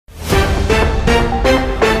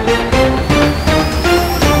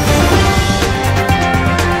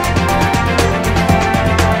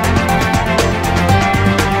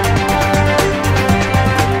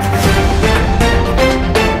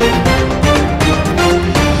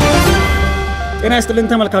ጤና ይስጥልን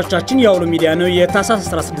ተመልካቾቻችን የአውሎ ሚዲያ ነው የታህሳስ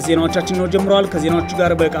 16 ዜናዎቻችን ነው ጀምሯል ከዜናዎቹ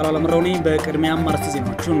ጋር በቃሉ አለምራው ነኝ በቅድሚያ ማርስ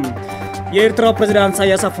ዜናዎቹን የኤርትራው ፕሬዝዳንት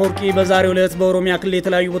ታህሳስ አፈወርቂ በዛሬው ዕለት በኦሮሚያ ክልል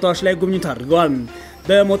የተለያዩ ቦታዎች ላይ ጉብኝት አድርገዋል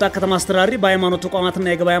በሞጣ ከተማ አስተዳዳሪ በሃይማኖት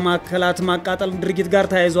ተቋማትና የገበያ ማዕከላት ማቃጠል ድርጊት ጋር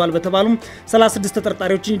ተያይዘዋል በተባሉ 36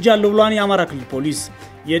 ተጠርጣሪዎችን ይጃሉ ብሏል የአማራ ክልል ፖሊስ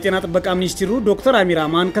የጤና ጥበቃ ሚኒስትሩ ዶክተር አሚር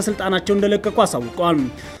አማን ከስልጣናቸው እንደለቀቁ አሳውቀዋል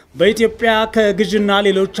በኢትዮጵያ ከግዥና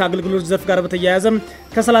ሌሎች አገልግሎት ዘርፍ ጋር በተያያዘ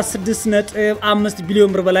ከ36.5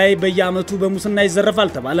 ቢሊዮን ብር በላይ በየአመቱ በሙስና ይዘረፋል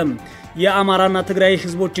ተባለ የአማራና ትግራይ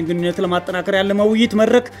ህዝቦችን ግንኙነት ለማጠናከር ያለመ ውይይት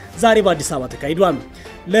መድረክ ዛሬ በአዲስ አበባ ተካሂዷል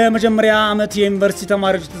ለመጀመሪያ አመት የዩኒቨርሲቲ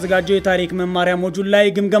ተማሪዎች ተዘጋጀው የታሪክ መማሪያ ሞጁል ላይ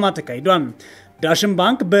ግምገማ ተካሂዷል ዳሽን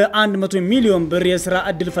ባንክ በ100 ሚሊዮን ብር የሥራ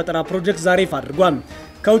ዕድል ፈጠራ ፕሮጀክት ዛሬ ይፋ አድርጓል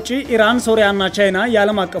ከውጪ ኢራን ሶሪያና ቻይና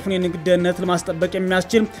የዓለም አቀፉን የንግድ ደህንነት ለማስጠበቅ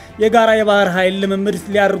የሚያስችል የጋራ የባህር ኃይል ልምምድ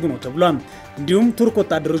ሊያደርጉ ነው ተብሏል እንዲሁም ቱርክ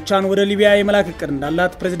ወታደሮቿን ወደ ሊቢያ የመላክ እቅድ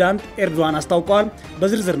እንዳላት ፕሬዝዳንት ኤርዶዋን አስታውቀዋል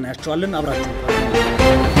በዝርዝር እናያቸዋለን አብራችሁ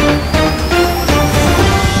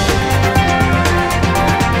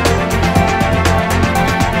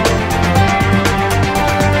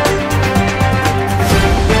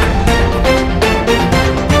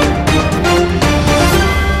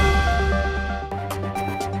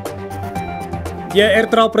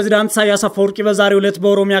የኤርትራው ፕሬዝዳንት ታህሳስ አፈወርቂ በዛሬው ዕለት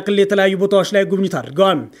በኦሮሚያ ክልል የተለያዩ ቦታዎች ላይ ጉብኝት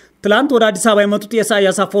አድርገዋል ትላንት ወደ አዲስ አበባ የመጡት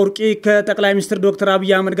ታህሳስ አፈወርቂ ከጠቅላይ ሚኒስትር ዶክተር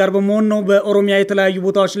አብይ አህመድ ጋር በመሆን ነው በኦሮሚያ የተለያዩ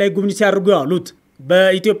ቦታዎች ላይ ጉብኝት ሲያደርጉ ያሉት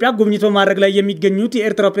በኢትዮጵያ ጉብኝት በማድረግ ላይ የሚገኙት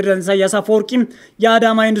የኤርትራ ፕሬዝዳንት ታህሳስ አፈወርቂ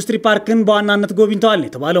የአዳማ ኢንዱስትሪ ፓርክን በዋናነት ጎብኝተዋል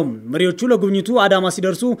የተባለው መሪዎቹ ለጉብኝቱ አዳማ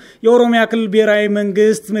ሲደርሱ የኦሮሚያ ክልል ብሔራዊ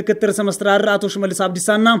መንግስት ምክትል ርዕሰ መስተዳድር አቶ ሽመልስ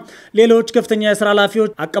አብዲሳና ሌሎች ከፍተኛ የሥራ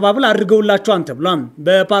ኃላፊዎች አቀባበል አድርገውላቸዋል ተብሏል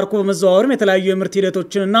በፓርኩ በመዘዋወርም የተለያዩ የምርት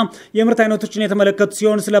ሂደቶችንና የምርት አይነቶችን የተመለከቱ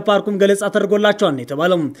ሲሆን ስለ ፓርኩም ገለጻ ተደርጎላቸዋል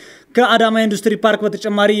የተባለው ከአዳማ ኢንዱስትሪ ፓርክ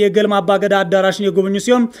በተጨማሪ የገልማ አባገዳ አዳራሽን የጎበኙ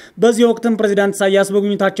ሲሆን በዚህ ወቅትም ፕሬዝዳንት ታህሳስ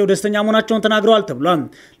በጉብኝታቸው ደስተኛ መሆናቸውን ተናግረዋል ተብሏል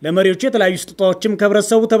ለመሪዎቹ የተለያዩ ስጦታዎችም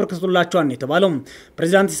ከብረሰቡ ተበርክቶላቸዋል የተባለው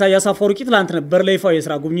ፕሬዝዳንት ታህሳስ አፈወርቂ ትላንት ነበር ለይፋው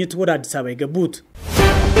የሥራ ጉብኝት ወደ አዲስ አበባ የገቡት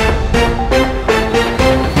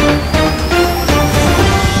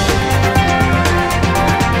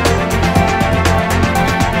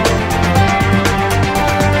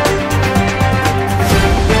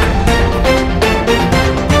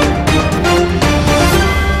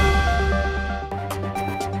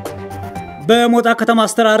በሞጣ ከተማ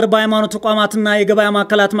አስተዳደር በሃይማኖት ተቋማትና የገበያ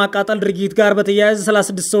ማዕከላት ማቃጠል ድርጊት ጋር በተያያዘ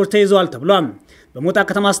 36 ሰዎች ተይዘዋል ተብሏል በሞጣ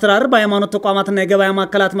ከተማ አስተዳደር በሃይማኖት ተቋማትና የገበያ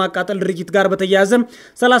ማዕከላት ማቃጠል ድርጊት ጋር በተያያዘ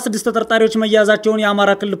 36 ተጠርጣሪዎች መያዛቸውን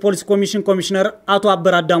የአማራ ክልል ፖሊስ ኮሚሽን ኮሚሽነር አቶ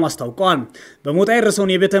አበር አዳም አስታውቀዋል በሞጣ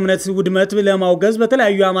የደረሰውን የቤተ እምነት ውድመት ለማውገዝ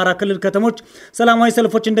በተለያዩ የአማራ ክልል ከተሞች ሰላማዊ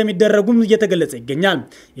ሰልፎች እንደሚደረጉም እየተገለጸ ይገኛል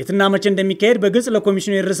የትና መቼ እንደሚካሄድ በግልጽ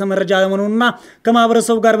ለኮሚሽኑ የደረሰ መረጃ ለመሆኑና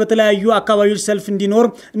ከማህበረሰቡ ጋር በተለያዩ አካባቢዎች ሰልፍ እንዲኖር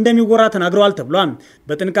እንደሚወራ ተናግረዋል ተብሏል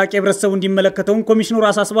በጥንቃቄ ህብረተሰቡ እንዲመለከተው ኮሚሽነሩ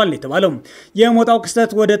አሳስቧል የተባለው የሞጣው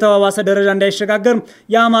ክስተት ወደ ተባባሰ ደረጃ እንዳይሸጋገር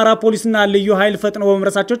የአማራ ፖሊስና ልዩ ኃይል ፈጥነው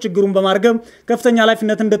በመረሳቸው ችግሩን በማርገብ ከፍተኛ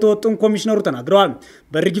ኃላፊነት እንደተወጡ ኮሚሽነሩ ተናግረዋል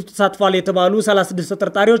በድርጊቱ ተሳትፏል የተባሉ 36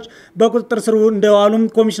 ተጠርጣሪዎች በቁጥጥር ስር እንደዋሉም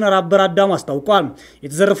ኮሚሽነር አበር አዳም አስታውቀዋል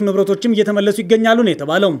የተዘረፉ ንብረቶችም እየተመለሱ ይገኛሉ ነው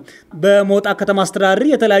የተባለው በሞጣ ከተማ አስተዳደር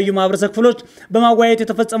የተለያዩ ማህበረሰብ ክፍሎች በማዋየት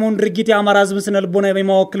የተፈጸመውን ድርጊት የአማራ ህዝብ ስነልቦና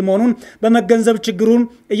የማወክል መሆኑን በመገንዘብ ችግሩን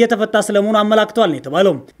እየተፈታ ስለመሆኑ አመላክተዋል ነው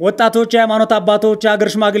የተባለው ወጣቶች የሃይማኖት አባቶች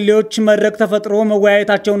የሀገር ሽማግሌዎች መድረክ ተፈጥሮ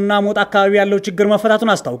መወያየታቸውና ሞጣ አካባቢ ያለው ችግር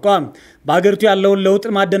መፈታቱን አስታውቀዋል በአገሪቱ ያለው ለውጥ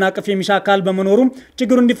ማደናቀፍ የሚሻ አካል በመኖሩ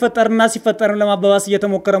ችግሩ እንዲፈጠርና ሲፈጠር ለማባባስ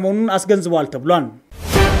እየተሞከረ መሆኑን አስገንዝበዋል ተብሏል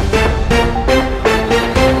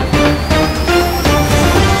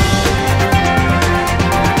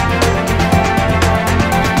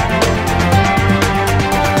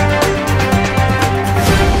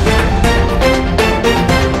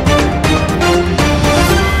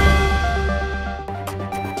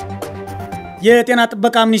የጤና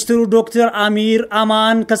ጥበቃ ሚኒስትሩ ዶክተር አሚር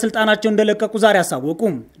አማን ከስልጣናቸው እንደለቀቁ ዛሬ አሳወቁ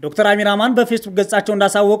ዶክተር አሚር አማን በፌስቡክ ገጻቸው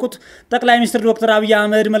እንዳሳወቁት ጠቅላይ ሚኒስትር ዶክተር አብይ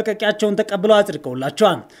አህመድ መልቀቂያቸውን ተቀብለው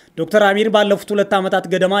አጽድቀውላቸዋል ዶክተር አሚር ባለፉት 2 ዓመታት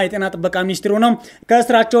ገደማ የጤና ጥበቃ ሚኒስትሩ ነው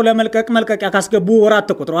ከስራቸው ለመልቀቅ መልቀቂያ ካስገቡ ወራት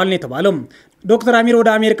ተቆጥረዋል ነው የተባለው ዶክተር አሚር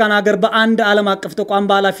ወደ አሜሪካን ሀገር በአንድ ዓለም አቀፍ ተቋም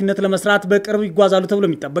በኃላፊነት ለመስራት በቅርብ ይጓዛሉ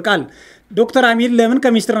ተብሎ ይጠበቃል ዶክተር አሚር ለምን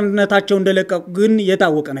ከሚኒስትርነታቸው እንደለቀቁ ግን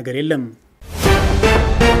የታወቀ ነገር የለም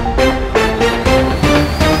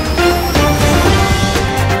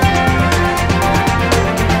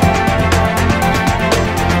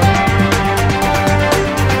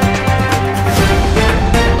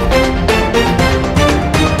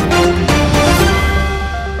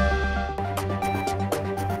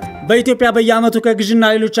በኢትዮጵያ በየዓመቱ ከግዥና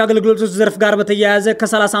ሌሎች አገልግሎቶች ዘርፍ ጋር በተያያዘ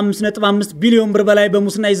ከ35.5 ቢሊዮን ብር በላይ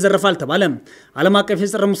በሙስና ይዘረፋል ተባለ። ዓለም አቀፍ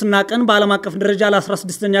የጸረ ሙስና ቀን በዓለም አቀፍ ደረጃ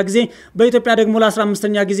ለ16ኛ ጊዜ በኢትዮጵያ ደግሞ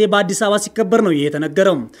ለ15ኛ ጊዜ በአዲስ አበባ ሲከበር ነው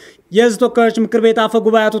የተነገረው። የሕዝብ ተወካዮች ምክር ቤት አፈ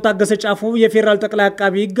ጉባኤ አቶ ታገሰ ጫፎ፣ የፌደራል ጠቅላይ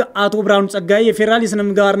አቃቢ ሕግ አቶ ብርሃኑ ጸጋይ፣ የፌደራል የሥነ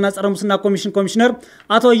ምግባርና ጸረ ሙስና ኮሚሽን ኮሚሽነር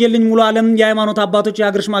አቶ አየልኝ ሙሉ ዓለም፣ የሃይማኖት አባቶች፣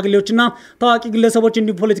 የሀገር ሽማግሌዎችና ታዋቂ ግለሰቦች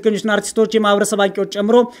እንዲሁም ፖለቲከኞችና አርቲስቶች፣ የማህበረሰብ አንቂዎች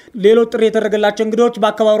ጨምሮ ሌሎች ጥሪ የተደረገላቸው እንግዶች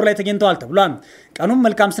በአካባቢው ላይ ተገኝተዋል ተብሏል። ቀኑም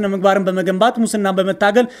መልካም ስነ ምግባርን በመገንባት ሙስናን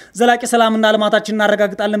በመታገል ዘላቂ ሰላምና ልማታችንን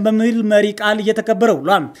እናረጋግጣለን በሚል መሪ ቃል እየተከበረ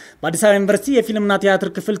ውሏል። በአዲስ አበባ ዩኒቨርሲቲ የፊልምና ቲያትር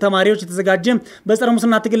ክፍል ተማሪዎች የተዘጋጀ በጸረ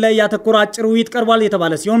ሙስና ትግል ላይ ያተኮረ አጭር ውይይት ቀርቧል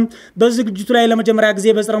የተባለ ሲሆን በዚህ ዝግጅቱ ላይ ለመጀመሪያ ጊዜ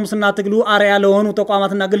በጸረ ሙስና ትግሉ አርአያ ለሆኑ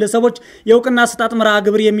ተቋማትና ግለሰቦች የእውቅና አሰጣጥ መርሃ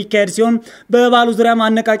ግብር የሚካሄድ ሲሆን በባሉ ዙሪያ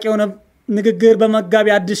ማነቃቂ የሆነ ንግግር በመጋቢ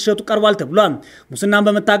አዲስ ሸጡ ቀርቧል ተብሏል። ሙስናን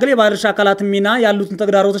በመታገል የባለድርሻ አካላት ሚና ያሉትን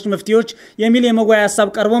ተግዳሮቶች መፍትሄዎች የሚል የመወያያ ሐሳብ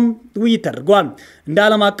ቀርቦም ውይይት ተደርጓል። እንደ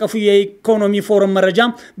ዓለም አቀፉ የኢኮኖሚ ፎረም መረጃ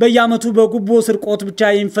በየዓመቱ በጉቦ ስርቆት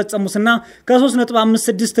ብቻ የሚፈጸም ሙስና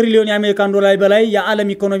ከ3.56 ትሪሊዮን የአሜሪካን ዶላር በላይ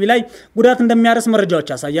የዓለም ኢኮኖሚ ላይ ጉዳት እንደሚያደርስ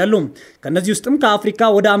መረጃዎች ያሳያሉ። ከነዚህ ውስጥም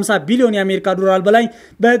ከአፍሪካ ወደ 50 ቢሊዮን የአሜሪካ ዶላር በላይ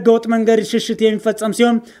በህገወጥ መንገድ ሽሽት የሚፈጸም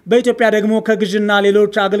ሲሆን በኢትዮጵያ ደግሞ ከግዥና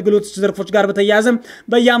ሌሎች አገልግሎቶች ዘርፎች ጋር በተያያዘ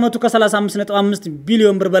በየዓመቱ ከ35.5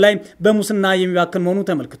 ቢሊዮን ብር በላይ በሙስና የሚባክን መሆኑ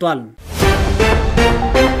ተመልክቷል።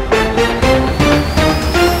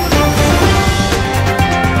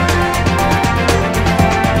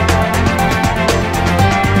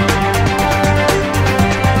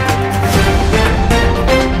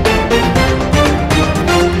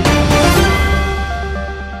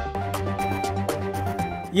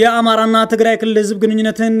 የአማራና ትግራይ ክልል ህዝብ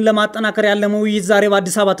ግንኙነትን ለማጠናከር ያለመ ውይይት ዛሬ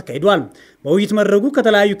በአዲስ አበባ ተካሂዷል። በውይይት መድረኩ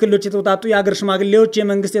ከተለያዩ ክልሎች የተውጣጡ የሀገር ሽማግሌዎች፣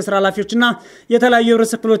 የመንግስት የሥራ ኃላፊዎችና የተለያዩ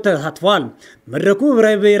የህብረተሰብ ክፍሎች ተሳትፈዋል። መድረኩ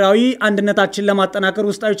ብሔራዊ አንድነታችንን ለማጠናከር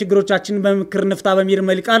ውስጣዊ ችግሮቻችንን በምክክር እንፍታ በሚል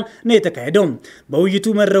መሪ ቃል ነው የተካሄደው።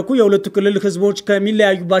 በውይይቱ መድረኩ የሁለቱ ክልል ህዝቦች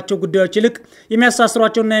ከሚለያዩባቸው ጉዳዮች ይልቅ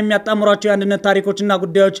የሚያሳስሯቸውና የሚያጣምሯቸው የአንድነት ታሪኮችና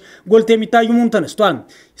ጉዳዮች ጎልተው የሚታዩ መሆኑ ተነስቷል።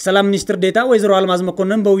 የሰላም ሚኒስትር ዴኤታ ወይዘሮ አልማዝ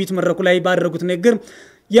መኮንን በውይይት መድረኩ ላይ ባደረጉት ንግግር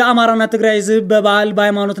የአማራና ትግራይ ህዝብ በባህል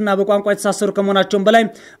በሃይማኖትና በቋንቋ የተሳሰሩ ከመሆናቸው በላይ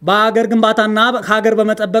በሀገር ግንባታና ሀገር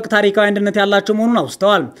በመጠበቅ ታሪካዊ አንድነት ያላቸው መሆኑን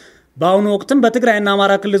አውስተዋል። በአሁኑ ወቅትም በትግራይና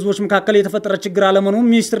አማራ ክልል ህዝቦች መካከል የተፈጠረ ችግር አለመኖሩን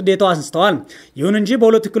ሚኒስትር ዴኤታው አንስተዋል። ይሁን እንጂ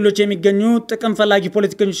በሁለቱ ክልሎች የሚገኙ ጥቅም ፈላጊ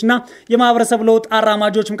ፖለቲከኞችና የማህበረሰብ ለውጥ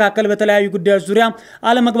አራማጆች መካከል በተለያዩ ጉዳዮች ዙሪያ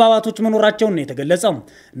አለመግባባቶች መኖራቸውን ነው የተገለጸው።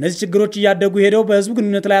 እነዚህ ችግሮች እያደጉ ሄደው በህዝቡ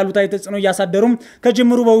ግንኙነት ላይ አሉታዊ ተጽዕኖ እያሳደሩም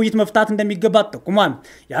ከጅምሩ በውይይት መፍታት እንደሚገባ ተጠቁሟል።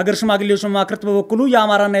 የሀገር ሽማግሌዎች መማክርት በበኩሉ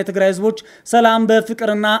የአማራና የትግራይ ህዝቦች ሰላም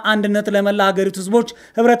በፍቅርና አንድነት ለመላ ሀገሪቱ ህዝቦች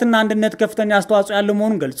ህብረትና አንድነት ከፍተኛ አስተዋጽኦ ያለው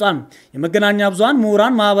መሆኑን ገልጿል። የመገናኛ ብዙሃን፣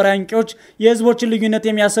 ምሁራን፣ ማህበራዊ የህዝቦችን ልዩነት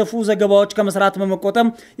የሚያሰፉ ዘገባዎች ከመስራት በመቆጠብ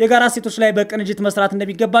የጋራ ሴቶች ላይ በቅንጅት መስራት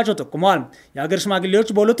እንደሚገባቸው ጠቁመዋል። የሀገር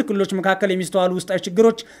ሽማግሌዎች በሁለቱ ክልሎች መካከል የሚስተዋሉ ውስጣዊ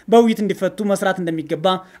ችግሮች በውይይት እንዲፈቱ መስራት እንደሚገባ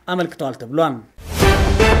አመልክተዋል ተብሏል።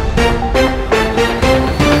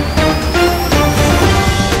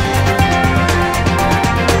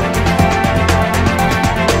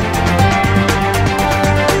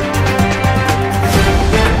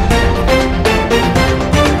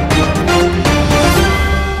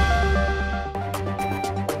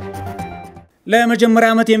 ለመጀመሪያ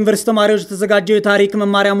ዓመት የዩኒቨርሲቲ ተማሪዎች የተዘጋጀው የታሪክ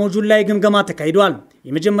መማሪያ ሞጁል ላይ ግምገማ ተካሂዷል።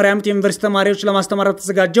 የመጀመሪያ ዓመት የዩኒቨርሲቲ ተማሪዎች ለማስተማር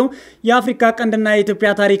የተዘጋጀው የአፍሪካ ቀንድና የኢትዮጵያ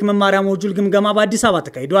ታሪክ መማሪያ ሞጁል ግምገማ በአዲስ አበባ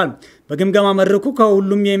ተካሂዷል። በግምገማ መድረኩ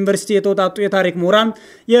ከሁሉም የዩኒቨርሲቲ የተውጣጡ የታሪክ ምሁራን፣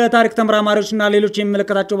 የታሪክ ተመራማሪዎችና ሌሎች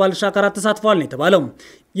የሚመለከታቸው ባለድርሻ አካላት ተሳትፈዋል ነው የተባለው።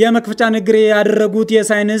 የመክፈቻ ንግግር ያደረጉት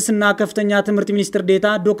የሳይንስና ከፍተኛ ትምህርት ሚኒስትር ዴኤታ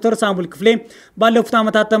ዶክተር ሳሙኤል ክፍሌ ባለፉት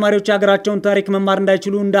ዓመታት ተማሪዎች የሀገራቸውን ታሪክ መማር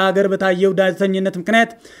እንዳይችሉ እንደ ሀገር በታየው ዳተኝነት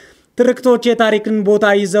ምክንያት ትርክቶች የታሪክን ቦታ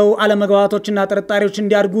ይዘው አለመግባባቶችና ጥርጣሬዎች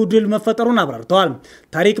እንዲያድጉ ድል መፈጠሩን አብራርተዋል።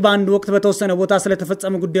 ታሪክ በአንድ ወቅት በተወሰነ ቦታ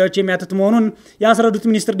ስለተፈጸሙ ጉዳዮች የሚያትት መሆኑን ያስረዱት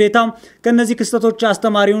ሚኒስትር ዴኤታው ከነዚህ ክስተቶች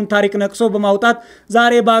አስተማሪውን ታሪክ ነቅሶ በማውጣት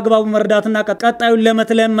ዛሬ በአግባቡ መረዳትና ቀጣዩን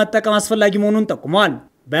ለመትለም መጠቀም አስፈላጊ መሆኑን ጠቁመዋል።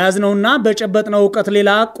 በያዝነውና በጨበጥነው ዕውቀት ሌላ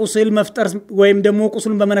ቁስል መፍጠር ወይም ደግሞ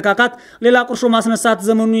ቁስሉን በመነካካት ሌላ ቁርሾ ማስነሳት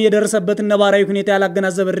ዘመኑ የደረሰበትን ነባራዊ ሁኔታ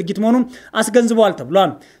ያላገናዘበ ድርጊት መሆኑን አስገንዝበዋል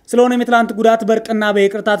ተብሏል። ስለሆነም የትላንት ጉዳት በእርቅና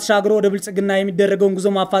በይቅርታ ተሻግሮ ወደ ብልጽግና የሚደረገውን ጉዞ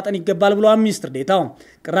ማፋጠን ይገባል ብለዋል ሚኒስትር ዴኤታው።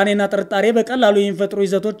 ቅራኔና ጥርጣሬ በቀላሉ የሚፈጥሩ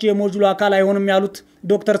ይዘቶች የሞጁሉ አካል አይሆንም ያሉት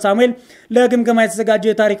ዶክተር ሳሙኤል ለግምገማ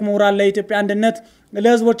የተዘጋጀው የታሪክ ምሁራን ለኢትዮጵያ አንድነት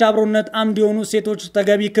ለህዝቦች አብሮነት አምድ የሆኑ ሴቶች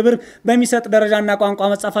ተገቢ ክብር በሚሰጥ ደረጃና ቋንቋ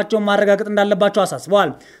መጻፋቸውን ማረጋገጥ እንዳለባቸው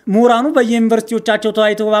አሳስበዋል። ምሁራኑ በየዩኒቨርሲቲዎቻቸው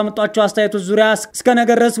ተወያይተው ባመጧቸው አስተያየቶች ዙሪያ እስከ ነገ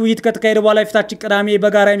ድረስ ውይይት ከተካሄደ በኋላ የፊታችን ቅዳሜ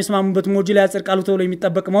በጋራ የሚስማሙበት ሞጁል ያጸድቃሉ ተብሎ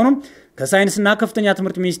የሚጠበቅ መሆኑን ከሳይንስና ከፍተኛ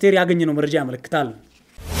ትምህርት ሚኒስቴር ያገኘነው መረጃ ያመለክታል።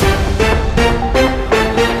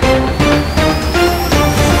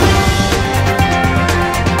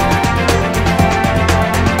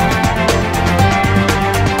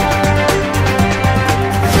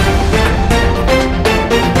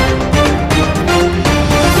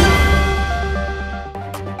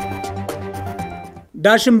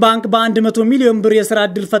 ዳሽን ባንክ በ100 ሚሊዮን ብር የሥራ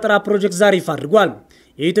ዕድል ፈጠራ ፕሮጀክት ዛሬ ይፋ አድርጓል።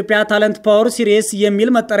 የኢትዮጵያ ታለንት ፓወር ሲሪየስ የሚል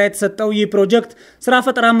መጠሪያ የተሰጠው ይህ ፕሮጀክት ስራ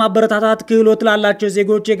ፈጠራ ማበረታታት ክህሎት ላላቸው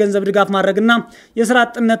ዜጎች የገንዘብ ድጋፍ ማድረግና የሥራ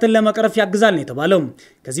አጥነትን ለመቅረፍ ያግዛል ነው የተባለው።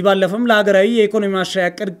 ከዚህ ባለፈም ለሀገራዊ የኢኮኖሚ ማሻሻያ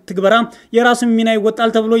ዕቅድ ትግበራ የራሱን ሚና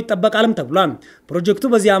ይወጣል ተብሎ ይጠበቃልም ተብሏል። ፕሮጀክቱ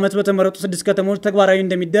በዚህ ዓመት በተመረጡ 6 ከተሞች ተግባራዊ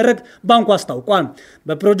እንደሚደረግ ባንኩ አስታውቋል።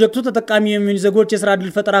 በፕሮጀክቱ ተጠቃሚ የሚሆኑ ዜጎች የሥራ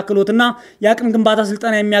ዕድል ፈጠራ ክህሎትና የአቅም ግንባታ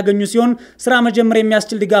ስልጠና የሚያገኙ ሲሆን ስራ መጀመር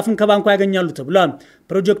የሚያስችል ድጋፍን ከባንኩ ያገኛሉ ተብሏል።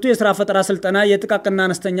 ፕሮጀክቱ የሥራ ፈጠራ ስልጠና፣ የጥቃቅንና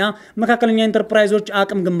አነስተኛ መካከለኛ ኢንተርፕራይዞች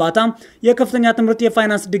አቅም ግንባታ፣ የከፍተኛ ትምህርት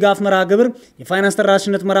የፋይናንስ ድጋፍ መርሃ ግብር፣ የፋይናንስ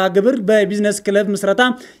ተደራሽነት መርሃ ግብር፣ በቢዝነስ ክለብ ምስረታ፣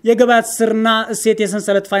 የገበያ ትስስርና እሴት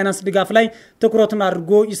የሰንሰለት ፋይናንስ ድጋፍ ላይ ትኩረቱን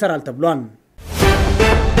አድርጎ ይሰራል ተብሏል።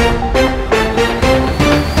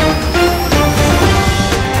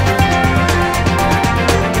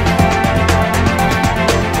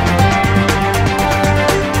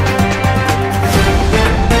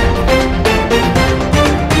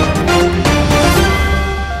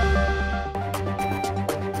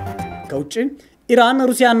 ከውጭ ኢራን፣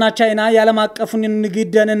 ሩሲያና ቻይና የዓለም አቀፉን ንግድ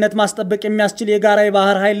ደህንነት ማስጠበቅ የሚያስችል የጋራ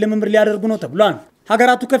የባህር ኃይል ልምምድ ሊያደርጉ ነው ተብሏል።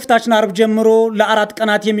 ሀገራቱ ከፊታችን አርብ ጀምሮ ለ4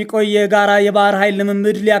 ቀናት የሚቆይ የጋራ የባህር ኃይል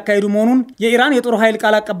ልምምድ ሊያካሂዱ መሆኑን የኢራን የጦር ኃይል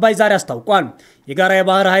ቃል አቀባይ ዛሬ አስታውቋል። የጋራ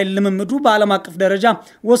የባህር ኃይል ልምምዱ በዓለም አቀፍ ደረጃ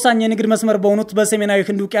ወሳኝ የንግድ መስመር በሆኑት በሰሜናዊ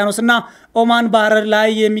ህንድ ውቅያኖስና ኦማን ባህር ላይ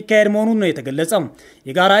የሚካሄድ መሆኑን ነው የተገለጸው።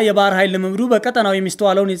 የጋራ የባህር ኃይል ልምምዱ በቀጠናው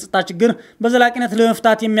የሚስተዋለውን የጸጥታ ችግር በዘላቂነት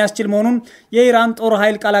ለመፍታት የሚያስችል መሆኑን የኢራን ጦር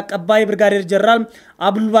ኃይል ቃል አቀባይ ብርጋዴር ጀነራል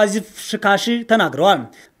አብዱልባዚፍ ሽካሺ ተናግረዋል።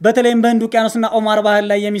 በተለይም በህንድ ውቅያኖስና ኦማን ባህር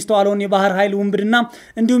ላይ የሚስተዋለውን የባህር ኃይል ውንብድና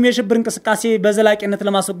እንዲሁም የሽብር እንቅስቃሴ በዘላቂነት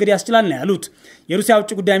ለማስወገድ ያስችላል ነው ያሉት። የሩሲያ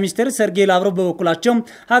ውጭ ጉዳይ ሚኒስትር ሰርጌይ ላቭሮቭ በበኩላቸው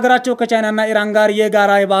ሀገራቸው ከቻይናና ኢራን ጋር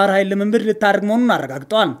የጋራ የባህር ኃይል ልምምድ ልታደርግ መሆኑን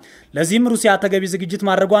አረጋግጠዋል። ለዚህም ሩሲያ ተገቢ ዝግጅት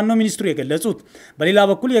ማድረጓን ነው ሚኒስትሩ የገለጹት። በሌላ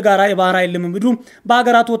በኩል የጋራ የባህር ኃይል ልምምዱ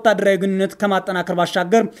በሀገራቱ ወታደራዊ ግንኙነት ከማጠናከር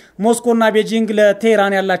ባሻገር ሞስኮና ቤጂንግ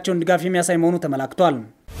ለቴህራን ያላቸውን ድጋፍ የሚያሳይ መሆኑ ተመላክቷል።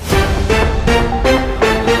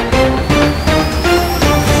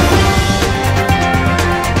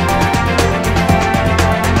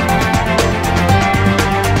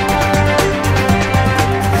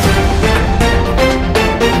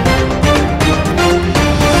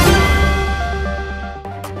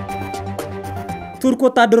 ቱርክ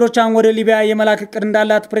ወታደሮቿን ወደ ሊቢያ የመላክ ዕቅድ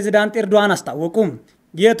እንዳላት ፕሬዝዳንት ኤርዶዋን አስታወቁ።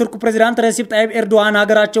 የቱርክ ፕሬዝዳንት ረሲፕ ጣይብ ኤርዶዋን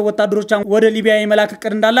ሀገራቸው ወታደሮቿን ወደ ሊቢያ የመላክ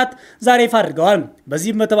ዕቅድ እንዳላት ዛሬ ይፋ አድርገዋል።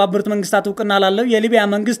 በዚህም በተባበሩት መንግስታት እውቅና ላለው የሊቢያ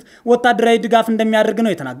መንግስት ወታደራዊ ድጋፍ እንደሚያደርግ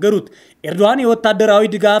ነው የተናገሩት። ኤርዶዋን የወታደራዊ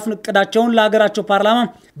ድጋፍ ዕቅዳቸውን ለሀገራቸው ፓርላማ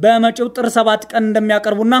በመጪው ጥር 7 ቀን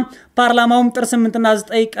እንደሚያቀርቡና ፓርላማውም ጥር 8ና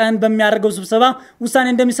 9 ቀን በሚያደርገው ስብሰባ ውሳኔ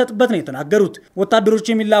እንደሚሰጥበት ነው የተናገሩት። ወታደሮቹ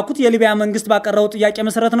የሚላኩት የሊቢያ መንግስት ባቀረበው ጥያቄ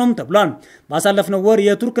መሰረት ነውም ተብሏል። ባሳለፍነው ወር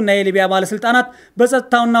የቱርክና የሊቢያ ባለስልጣናት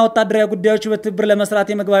በጸጥታውና ወታደራዊ ጉዳዮች በትብብር ለመስራት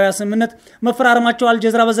የመግባቢያ ስምምነት መፈራረማቸው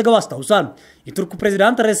አልጀዚራ በዘገባው አስታውሷል። የቱርኩ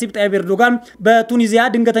ፕሬዝዳንት ረሲፕ ጣይብ ኤርዶጋን በቱኒዚያ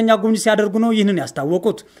ድንገተኛ ጉብኝት ሲያደርጉ ነው ይህንን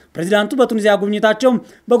ያስታወቁት። ፕሬዝዳንቱ በቱኒዚያ ጉብኝታቸው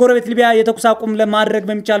በጎረቤት ሊቢያ የተኩስ አቁም ለማድረግ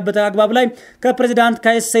በሚቻልበት አግባብ ላይ ከፕሬዝዳንት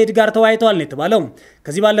ካይስ ሰይድ ጋር ተወያይተዋል ነው የተባለው።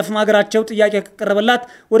 ከዚህ ባለፈም ሀገራቸው ጥያቄ ከቀረበላት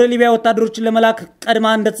ወደ ሊቢያ ወታደሮችን ለመላክ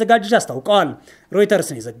ቀድማ እንደተዘጋጀች አስታውቀዋል። ሮይተርስ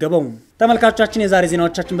ነው የዘገበው። ተመልካቾቻችን የዛሬ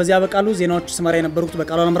ዜናዎቻችን በዚህ ያበቃሉ። ዜናዎቹ ስመራ የነበሩት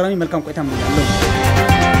በቃሉ አለምራሚ መልካም ቆይታ እመኛለሁ።